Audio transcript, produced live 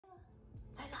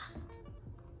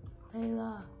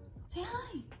Layla, say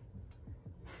hi.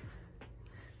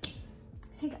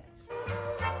 Hey guys.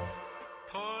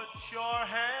 Put your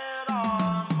head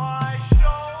on my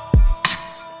shoulder.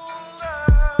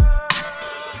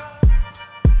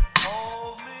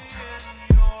 Hold me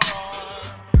in your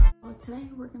arms. Well, today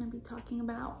we're gonna be talking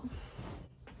about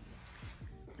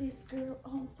this girl.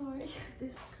 Oh, I'm sorry.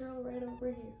 This girl right over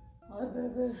here. Oh,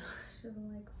 baby. She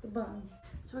doesn't like the buns.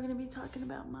 So we're gonna be talking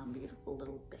about my beautiful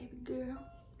little baby girl.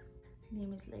 Her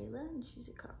name is Layla, and she's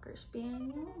a Cocker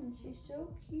Spaniel, and she's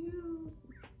so cute.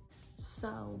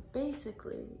 So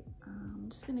basically, I'm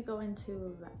just gonna go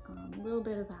into a little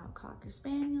bit about Cocker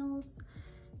Spaniels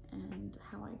and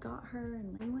how I got her.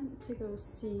 And I went to go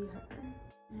see her,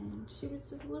 and she was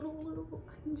just little,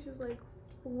 I think she was like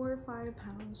 4 or 5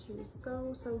 pounds. She was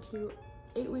so cute,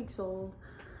 8 weeks old.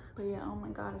 But yeah, oh my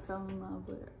God, I fell in love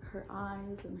with her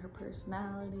eyes and her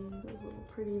personality, those little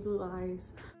pretty blue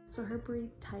eyes. So her breed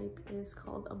type is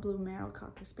called a blue Merle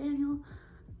Cocker Spaniel.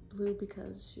 Blue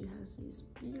because she has these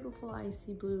beautiful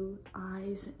icy blue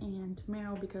eyes, and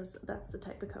Merle because that's the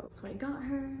type of coat. So I got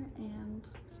her, and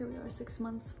here we are 6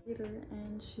 months later,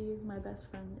 and she is my best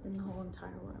friend in the whole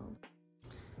entire world.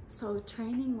 So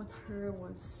training with her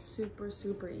was super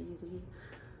easy.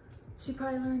 She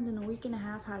probably learned in a week and a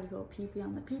half how to go pee-pee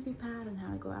on the pee-pee pad and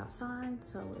how to go outside.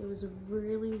 So it was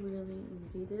really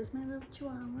easy. There's my little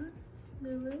chihuahua,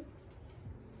 Lulu.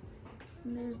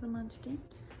 And there's the munchkin.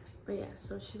 But yeah,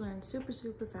 so she learned super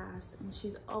fast, and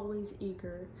she's always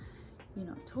eager, you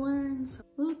know, to learn. So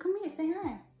Lulu, come here, say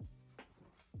hi.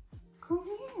 Come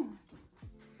here.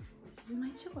 This is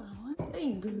my chihuahua.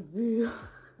 Hey, boo-boo.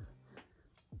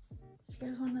 If you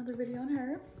guys want another video on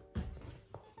her,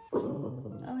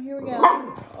 oh, here we go.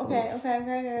 Okay.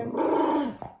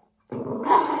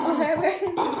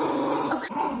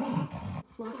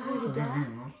 Love her to death,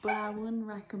 but I wouldn't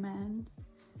recommend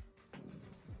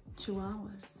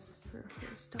Chihuahuas for a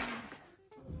first dog.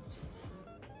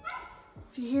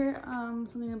 If you hear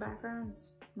something in the background,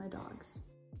 it's my dogs.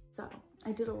 So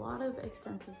I did a lot of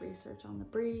extensive research on the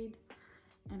breed,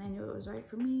 and I knew it was right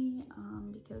for me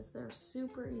because they're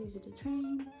super easy to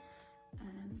train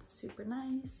and super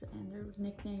nice, and they're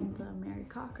nicknamed the Mary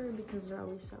Cocker because they're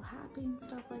always so happy and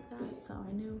stuff like that. So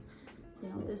I knew, you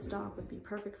know, this dog would be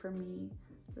perfect for me.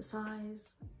 The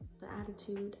size, the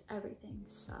attitude, everything.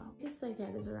 So the biggest they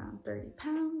get is around 30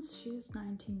 pounds. She's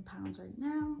 19 pounds right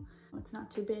now. It's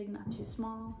not too big, not too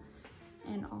small,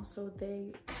 and also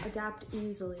they adapt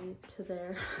easily to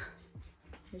their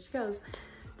here she goes,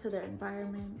 to their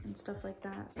environment and stuff like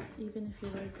that. Even if you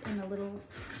live in a little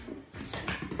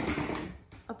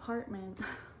apartment,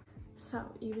 so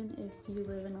even if you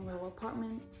live in a little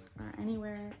apartment or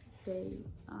anywhere, they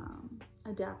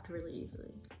adapt really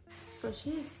easily. So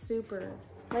she's super.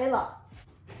 Layla,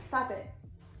 stop it.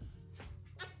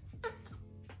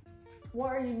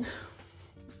 What are you?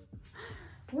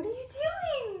 What are you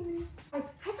doing? High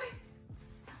five.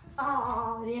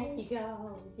 Oh, there we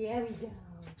go. There we go.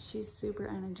 She's super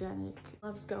energetic,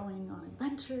 loves going on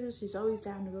adventures. She's always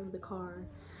down to go to the car.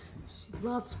 She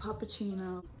loves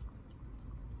puppuccino.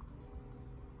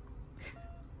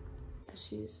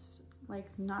 She's like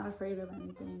not afraid of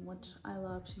anything, which I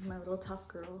love. She's my little tough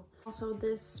girl. Also,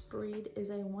 this breed is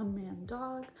a one-man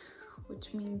dog,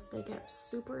 which means they get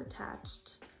super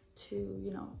attached to,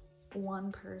 you know,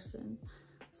 one person.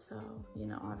 So, you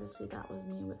know, obviously that was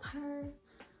me with her.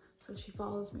 So she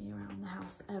follows me around the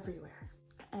house everywhere.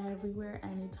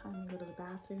 Anytime I go to the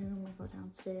bathroom, I go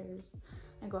downstairs,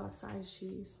 I go outside,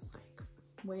 she's like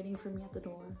waiting for me at the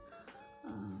door.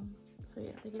 So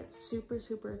yeah, they get super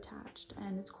attached,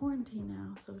 and it's quarantine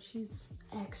now, so she's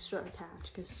extra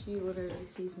attached because she literally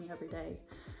sees me every day.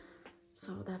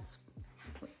 So that's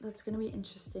gonna be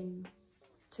interesting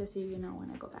to see, you know, when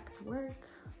I go back to work,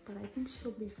 but I think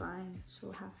she'll be fine.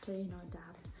 She'll have to, you know,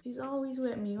 adapt. She's always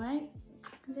with me, right?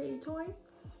 Is that your toy?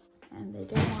 And they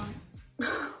get along.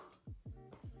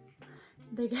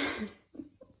 They get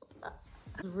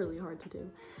it's really hard to do,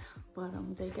 but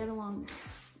they get along.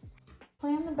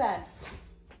 Play on the bed.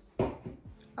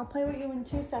 I'll play with you in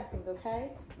 2 seconds,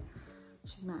 okay?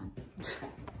 She's mad.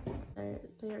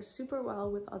 They are super well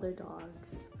with other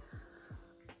dogs,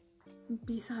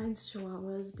 besides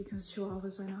Chihuahuas, because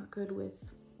Chihuahuas are not good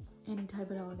with any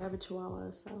type of dog. I have a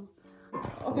Chihuahua, so.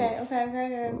 Okay.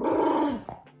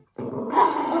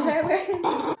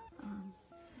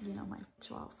 You know, my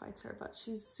Chihuahua fights her, but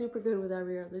she's super good with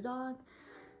every other dog.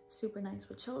 Super nice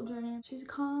with children. She's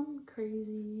calm,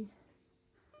 crazy,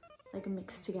 like a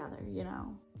mix together, you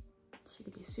know. She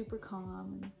could be super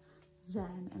calm and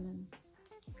zen, and then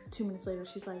 2 minutes later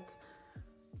she's like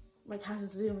like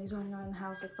has zoomies running around the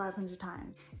house like 500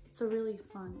 times. It's a really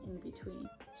fun in between.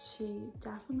 She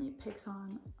definitely picks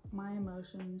on my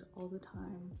emotions all the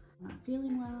time. I'm not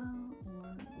feeling well,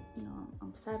 or you know,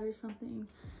 I'm sad or something.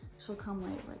 She'll come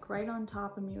like right on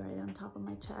top of me, right on top of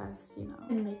my chest, you know,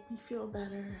 and make me feel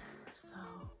better. So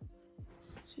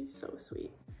she's so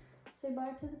sweet. Say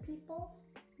bye to the people.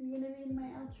 You gonna read my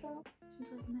outro? She's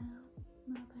like, no,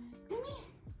 thanks. Come here.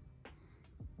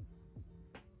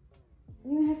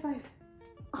 Give me a high five.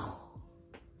 Oh.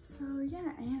 So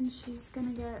yeah, and she's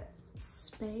gonna get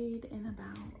spayed in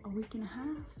about a week and a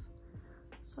half.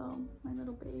 So my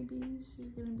little baby, she's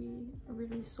gonna be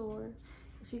really sore.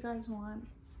 If you guys want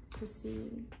to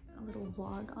see a little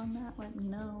vlog on that, let me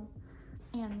know.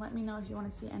 And let me know if you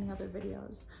want to see any other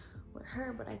videos with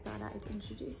her, but I thought I'd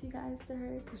introduce you guys to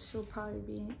her because she'll probably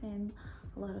be in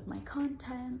a lot of my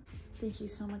content. Thank you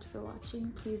so much for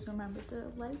watching. Please remember to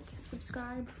like,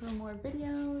 subscribe for more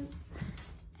videos,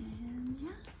 and yeah,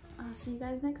 I'll see you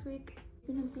guys next week. It's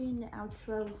gonna be in the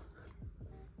outro.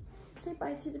 Say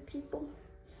bye to the people.